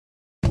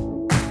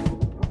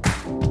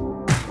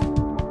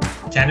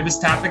Cannabis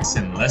topics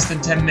in less than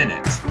 10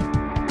 minutes.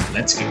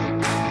 Let's go.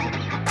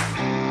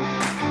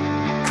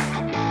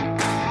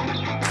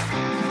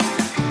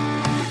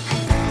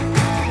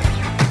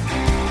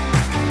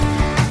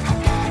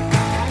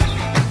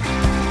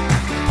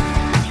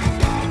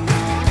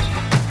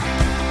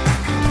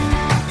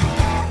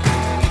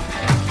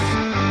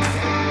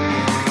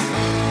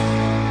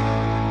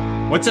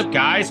 What's up,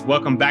 guys?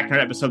 Welcome back to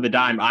another episode of The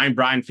Dime. I'm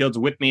Brian Fields.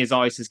 With me, as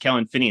always, is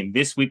Kellen Finney. And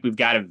this week, we've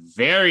got a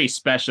very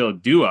special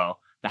duo,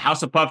 the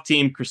House of Puff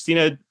team,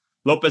 Christina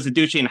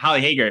Lopez-Aducci and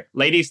Holly Hager.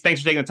 Ladies,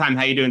 thanks for taking the time.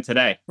 How are you doing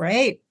today?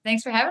 Great.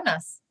 Thanks for having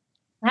us.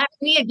 Having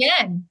me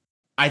again.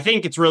 I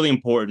think it's really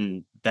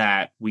important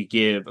that we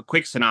give a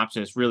quick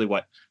synopsis, really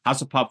what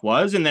House of Puff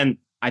was. And then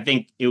I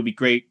think it would be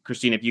great,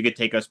 Christina, if you could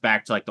take us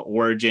back to like the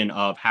origin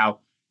of how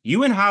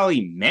you and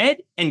Holly met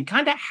and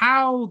kind of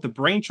how the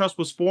Brain Trust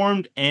was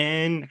formed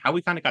and how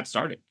we kind of got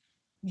started.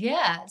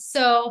 Yeah.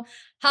 So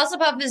House of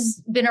Puff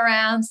has been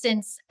around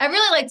since, I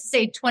really like to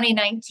say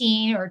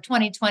 2019 or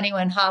 2020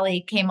 when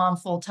Holly came on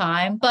full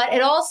time. But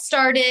it all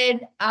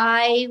started,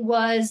 I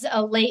was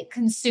a late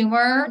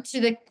consumer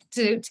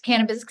to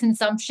cannabis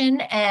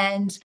consumption.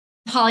 And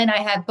Holly and I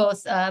had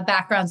both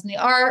backgrounds in the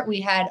art. We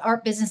had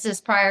art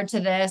businesses prior to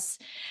this.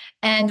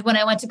 And when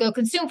I went to go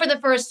consume for the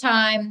first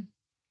time,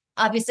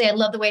 obviously, I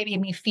love the way it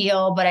made me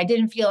feel, but I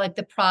didn't feel like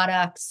the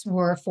products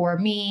were for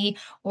me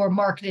or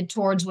marketed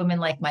towards women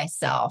like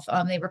myself.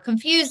 They were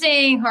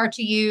confusing, hard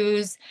to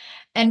use,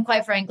 and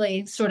quite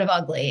frankly, sort of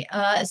ugly.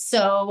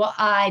 So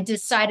I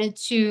decided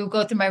to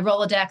go through my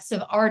Rolodex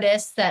of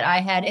artists that I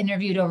had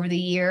interviewed over the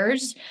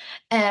years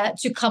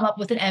to come up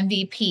with an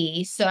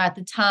MVP. So at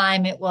the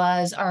time, it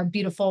was our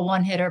beautiful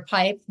one-hitter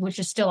pipe, which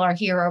is still our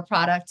hero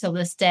product till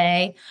this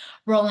day.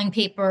 Rolling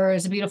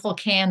papers, a beautiful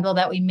candle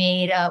that we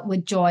made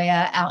with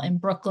Joya out in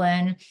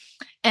Brooklyn.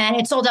 And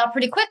it sold out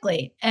pretty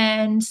quickly.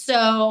 And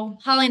so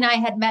Holly and I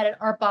had met at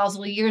Art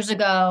Basel years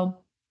ago.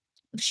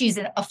 She's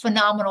a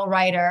phenomenal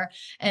writer.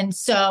 And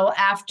so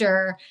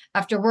after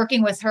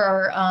working with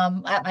her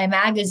at my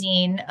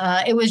magazine,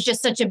 it was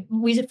just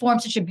we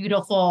formed such a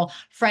beautiful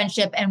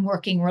friendship and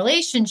working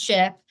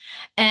relationship.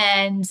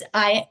 And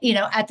I,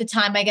 at the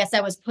time, I guess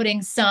I was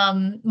putting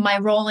my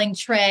rolling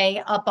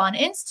tray up on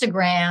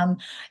Instagram.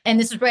 And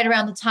this was right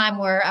around the time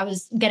where I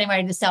was getting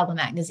ready to sell the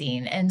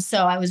magazine. And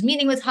so I was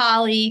meeting with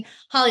Holly.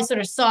 Holly sort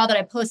of saw that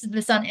I posted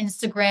this on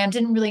Instagram,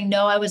 didn't really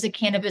know I was a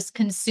cannabis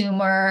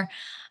consumer.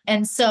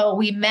 And so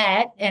we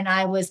met and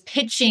I was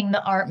pitching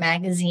the art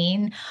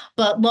magazine,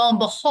 but lo and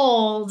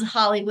behold,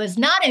 Holly was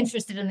not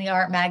interested in the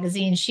art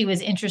magazine. She was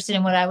interested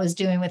in what I was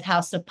doing with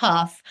House of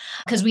Puff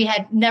because we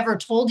had never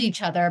told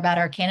each other about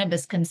our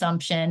cannabis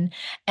consumption.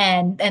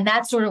 And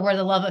that's sort of where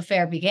the love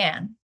affair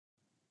began.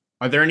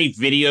 Are there any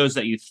videos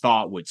that you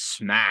thought would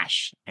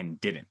smash and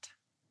didn't?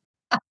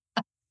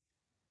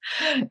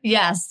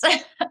 Yes.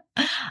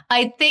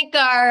 I think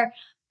our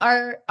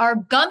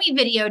gummy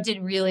video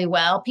did really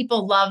well.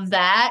 People love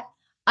that.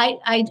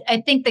 I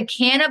think the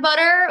canna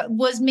butter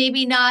was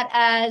maybe not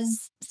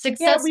as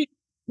successful. Yeah,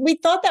 we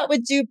thought that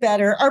would do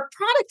better. Our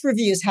product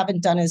reviews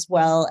haven't done as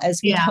well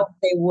as we hoped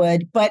they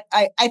would. But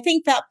I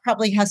think that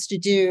probably has to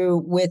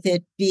do with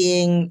it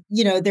being,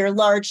 they're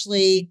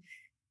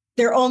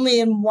only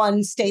in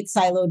one state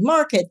siloed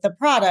market, the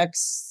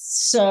products.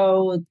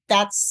 So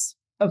that's,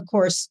 of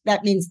course,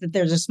 that means that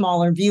there's a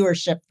smaller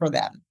viewership for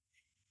them.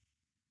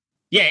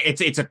 Yeah,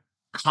 it's a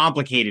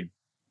complicated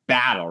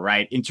battle,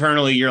 right?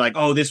 Internally, you're like,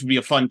 oh, this would be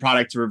a fun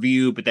product to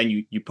review, but then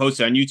you post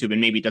it on YouTube and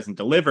maybe it doesn't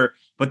deliver.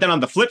 But then on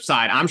the flip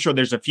side, I'm sure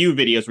there's a few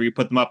videos where you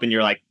put them up and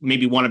you're like,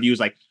 maybe one of you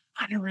is like,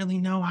 I don't really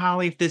know,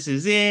 Holly, if this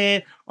is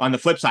it. On the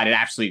flip side, it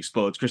absolutely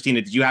explodes.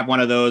 Christina, did you have one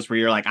of those where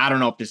you're like, I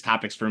don't know if this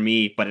topic's for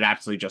me, but it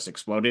absolutely just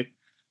exploded?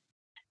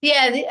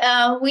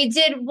 Yeah, we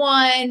did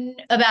one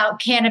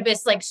about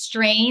cannabis like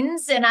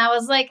strains. And I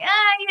was like,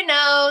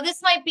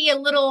 this might be a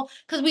little,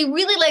 because we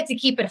really like to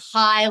keep it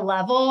high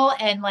level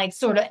and like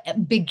sort of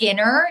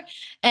beginner.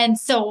 And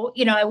so,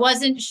 I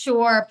wasn't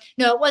sure.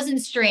 No, it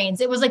wasn't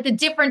strains. It was like the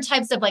different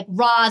types of like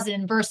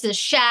rosin versus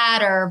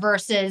shatter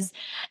versus,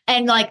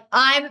 and like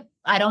I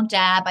don't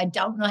dab. I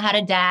don't know how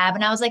to dab.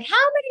 And I was like,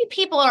 how many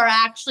people are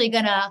actually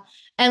gonna,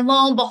 and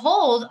lo and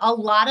behold, a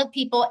lot of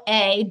people,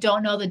 A,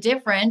 don't know the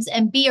difference,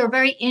 and B, are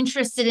very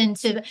interested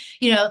into,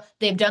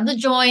 they've done the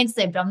joints,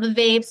 they've done the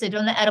vapes, they've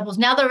done the edibles.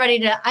 Now they're ready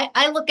to,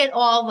 I look at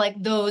all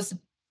like those,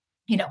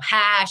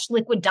 hash,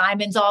 liquid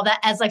diamonds, all that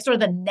as like sort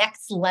of the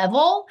next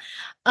level.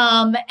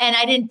 And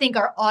I didn't think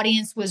our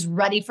audience was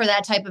ready for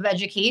that type of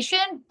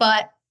education,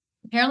 but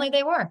apparently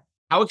they were.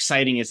 How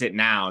exciting is it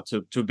now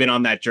to have been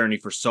on that journey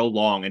for so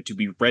long and to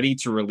be ready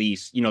to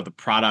release, the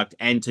product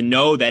and to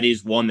know that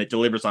is one that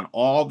delivers on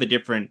all the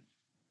different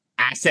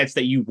assets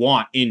that you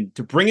want in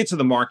to bring it to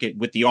the market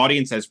with the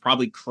audience that's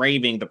probably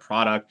craving the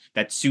product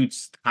that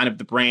suits kind of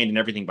the brand and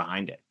everything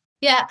behind it?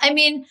 Yeah. I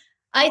mean,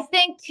 I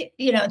think,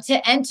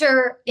 to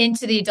enter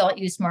into the adult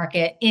use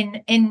market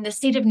in the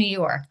state of New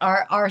York,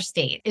 our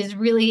state, is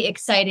really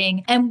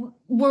exciting. And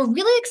we're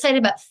really excited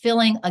about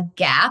filling a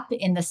gap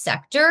in the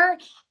sector.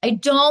 I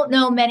don't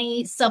know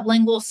many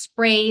sublingual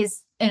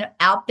sprays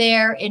out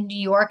there in New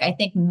York, I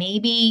think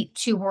maybe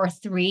 2 or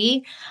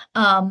 3.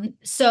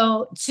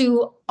 So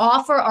to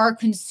offer our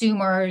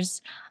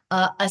consumers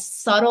a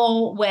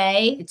subtle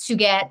way to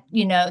get,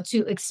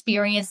 to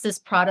experience this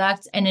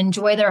product and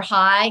enjoy their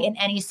high in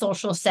any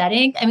social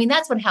setting. I mean,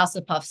 that's what House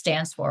of Puff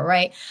stands for,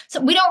 right?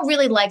 So we don't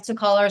really like to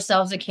call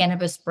ourselves a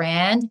cannabis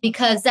brand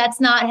because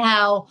that's not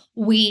how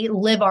we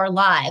live our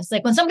lives.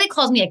 Like when somebody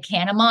calls me a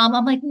canna mom,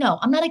 I'm like, no,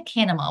 I'm not a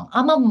canna mom.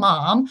 I'm a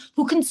mom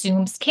who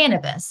consumes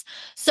cannabis.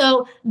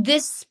 So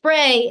this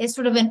spray is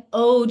sort of an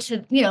ode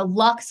to,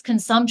 luxe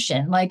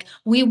consumption. Like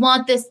we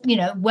want this,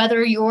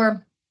 whether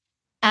you're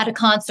at a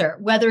concert,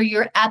 whether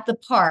you're at the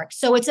park.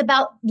 So it's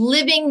about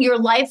living your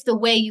life the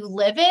way you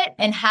live it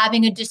and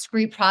having a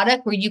discreet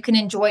product where you can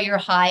enjoy your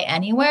high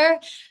anywhere.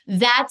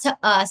 That to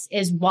us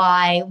is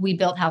why we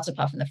built House of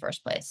Puff in the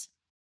first place.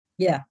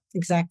 Yeah,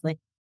 exactly.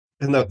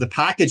 And the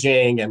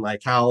packaging and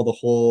like how the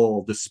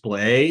whole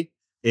display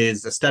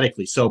is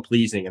aesthetically so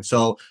pleasing. And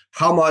so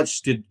how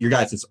much did your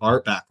guys'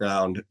 art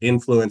background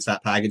influence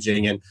that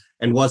packaging?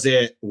 And was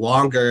it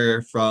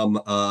longer from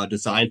a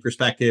design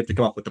perspective to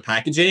come up with the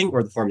packaging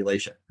or the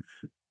formulation?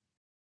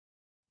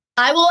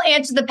 I will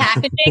answer the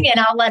packaging and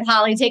I'll let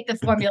Holly take the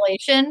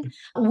formulation.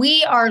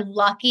 We are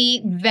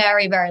lucky,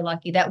 very, very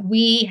lucky that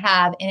we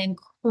have an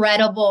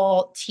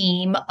incredible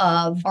team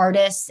of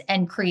artists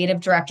and creative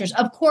directors.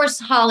 Of course,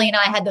 Holly and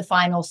I had the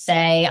final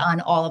say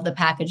on all of the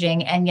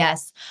packaging. And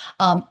yes,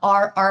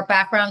 our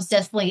backgrounds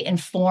definitely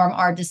inform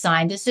our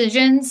design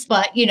decisions.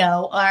 But,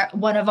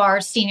 one of our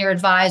senior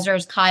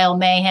advisors, Kyle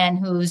Mahan,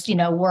 who's,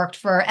 worked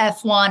for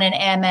F1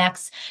 and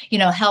Amex,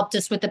 helped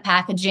us with the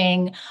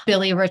packaging.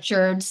 Billy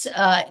Richards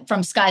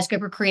from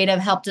Skyscraper Creative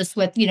helped us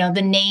with,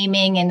 the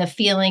naming and the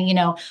feeling,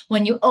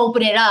 when you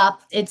open it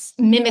up, it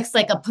mimics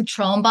like a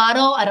Patron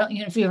bottle. I don't,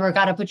 if you ever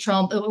got a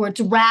Patron, where it's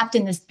wrapped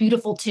in this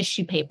beautiful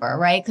tissue paper,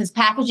 right? Because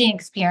packaging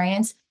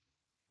experience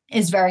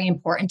is very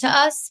important to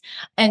us.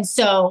 And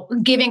so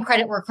giving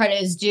credit where credit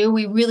is due,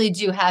 we really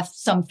do have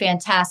some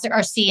fantastic,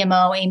 our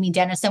CMO, Amy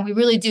Dennison, we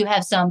really do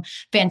have some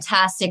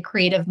fantastic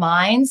creative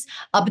minds.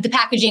 But the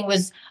packaging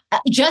was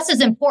just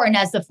as important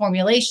as the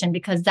formulation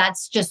because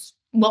that's just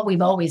what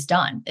we've always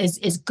done is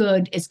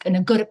good, is a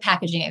good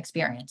packaging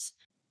experience.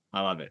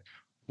 I love it.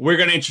 We're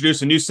going to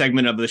introduce a new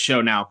segment of the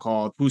show now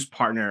called Whose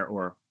Partner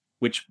or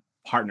Which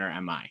Partner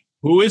Am I?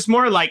 Who is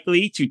more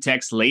likely to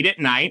text late at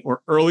night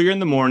or earlier in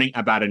the morning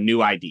about a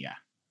new idea?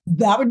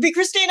 That would be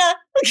Christina.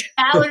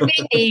 That would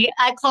be me.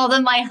 I call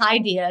them my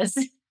ideas.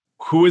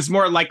 Who is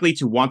more likely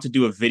to want to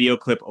do a video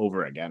clip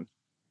over again?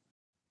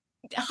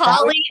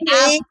 Holly,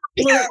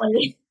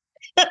 absolutely.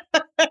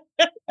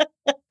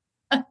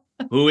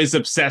 Who is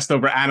obsessed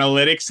over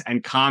analytics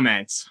and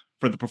comments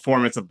for the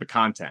performance of the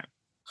content?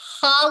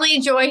 Holly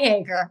Joy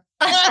Hager.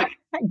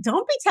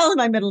 Don't be telling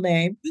my middle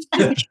name.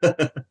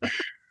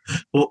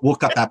 We'll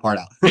cut that part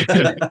out.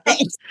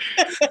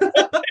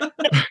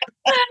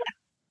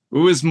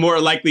 Who is more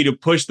likely to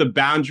push the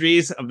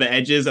boundaries of the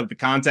edges of the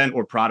content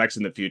or products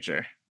in the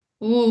future?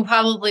 Ooh,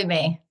 probably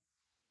me.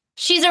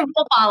 She's a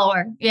real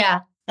follower. Yeah.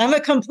 I'm a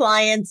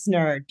compliance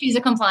nerd. She's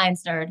a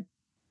compliance nerd.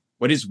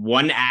 What is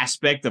one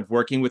aspect of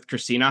working with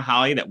Christina,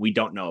 Holly, that we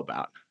don't know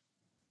about?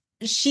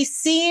 She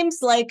seems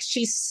like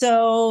she's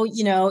so,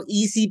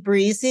 easy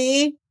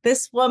breezy.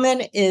 This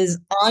woman is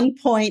on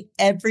point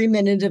every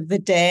minute of the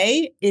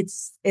day.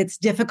 It's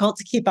difficult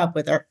to keep up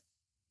with her.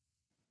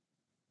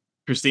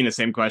 Christina,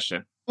 same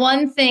question.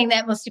 One thing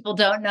that most people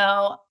don't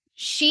know,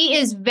 she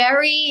is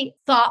very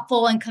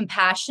thoughtful and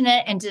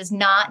compassionate and does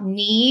not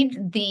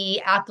need the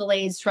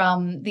accolades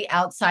from the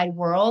outside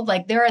world.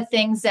 Like there are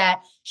things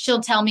that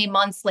she'll tell me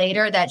months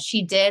later that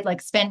she did,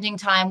 like spending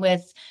time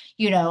with,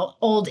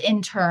 old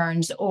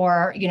interns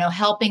or,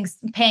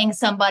 paying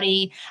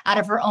somebody out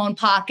of her own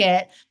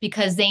pocket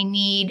because they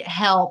need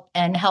help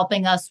and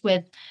helping us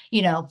with,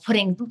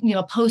 putting,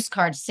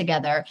 postcards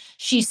together.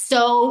 She's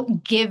so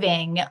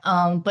giving,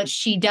 but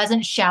she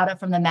doesn't shout it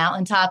from the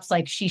mountaintops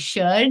like she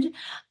should.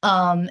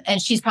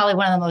 And she's probably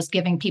one of the most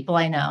giving people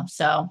I know.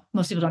 So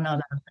most people don't know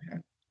that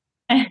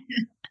about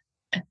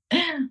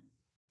her.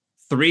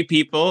 3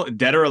 people,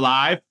 dead or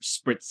alive,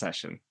 Spritz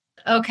session.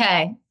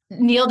 Okay.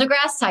 Neil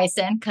deGrasse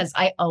Tyson, because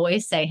I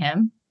always say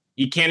him.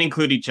 You can't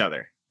include each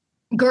other.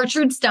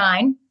 Gertrude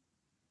Stein.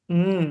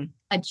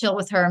 I'd chill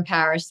with her in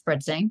Paris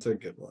spritzing. That's a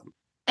good one.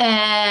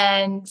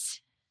 And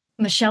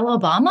Michelle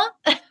Obama.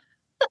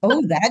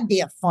 Oh, that'd be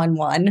a fun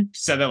one. You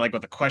said that like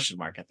with a question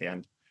mark at the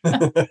end.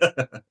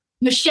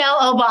 Michelle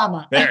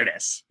Obama. There it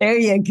is. There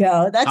you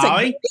go. That's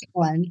Holly? a great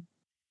one.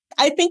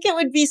 I think it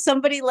would be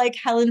somebody like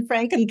Helen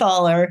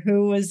Frankenthaler,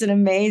 who was an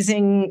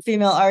amazing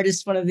female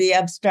artist, one of the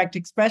abstract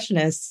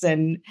expressionists,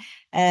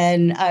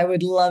 and I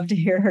would love to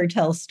hear her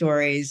tell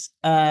stories.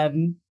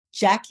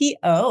 Jackie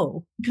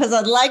O, because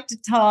I'd like to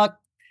talk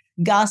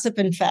gossip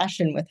and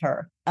fashion with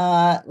her.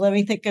 Let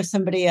me think of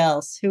somebody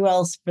else. Who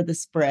else for the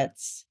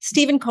Spritz?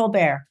 Stephen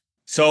Colbert.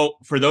 So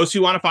for those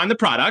who want to find the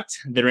product,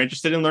 they're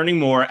interested in learning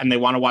more, and they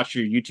want to watch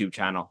your YouTube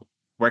channel,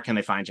 where can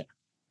they find you?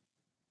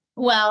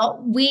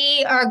 Well,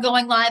 we are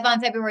going live on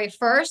February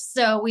 1st.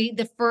 So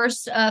the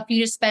first few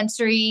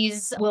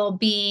dispensaries will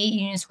be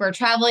Union Square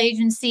Travel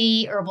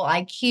Agency, Herbal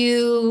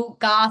IQ,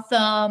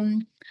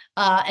 Gotham,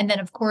 and then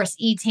of course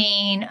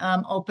Etain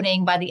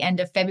opening by the end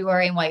of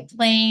February in White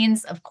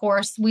Plains. Of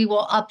course, we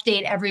will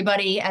update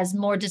everybody as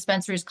more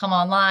dispensaries come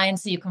online.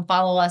 So you can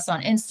follow us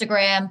on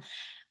Instagram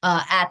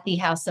at the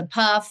House of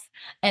Puff.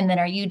 And then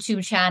our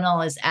YouTube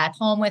channel is At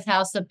Home with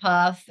House of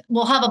Puff.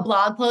 We'll have a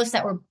blog post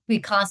that we'll be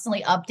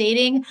constantly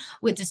updating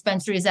with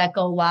dispensaries that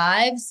go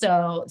live.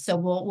 So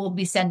we'll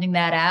be sending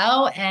that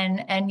out.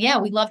 And yeah,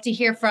 we'd love to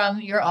hear from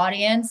your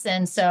audience.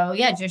 And so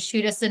yeah, just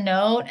shoot us a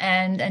note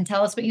and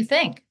tell us what you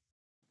think.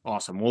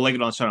 Awesome. We'll link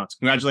it on the show notes.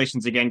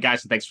 Congratulations again,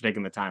 guys, and thanks for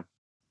taking the time.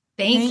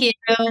 Thank you.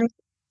 You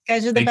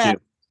guys are the Thank best. you.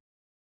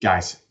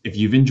 Guys, if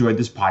you've enjoyed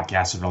this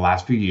podcast over the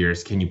last few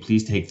years, can you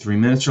please take 3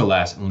 minutes or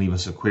less and leave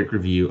us a quick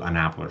review on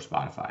Apple or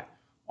Spotify?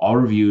 All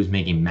reviews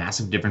make a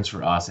massive difference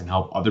for us and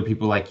help other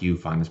people like you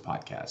find this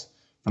podcast.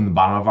 From the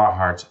bottom of our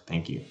hearts,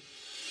 thank you.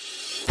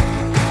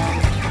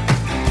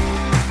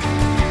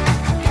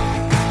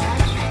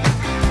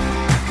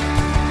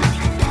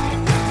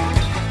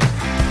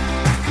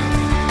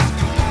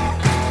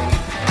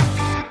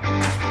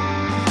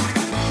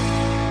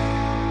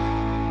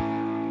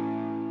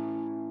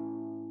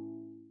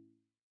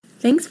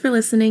 Thanks for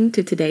listening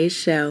to today's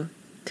show.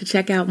 To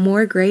check out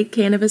more great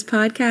cannabis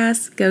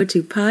podcasts, go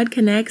to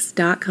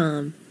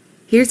podconnects.com.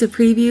 Here's a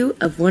preview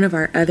of one of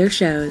our other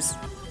shows.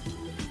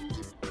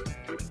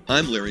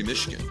 I'm Larry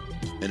Michigan,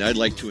 and I'd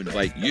like to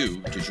invite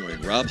you to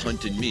join Rob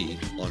Hunt and me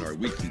on our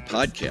weekly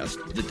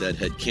podcast, The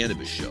Deadhead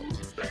Cannabis Show.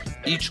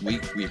 Each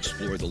week, we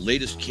explore the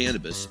latest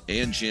cannabis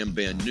and jam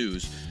band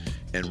news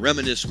and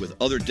reminisce with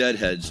other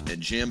Deadheads and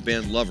jam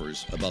band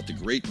lovers about the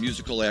great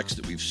musical acts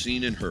that we've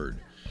seen and heard.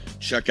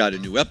 Check out a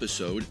new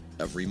episode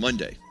every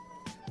Monday.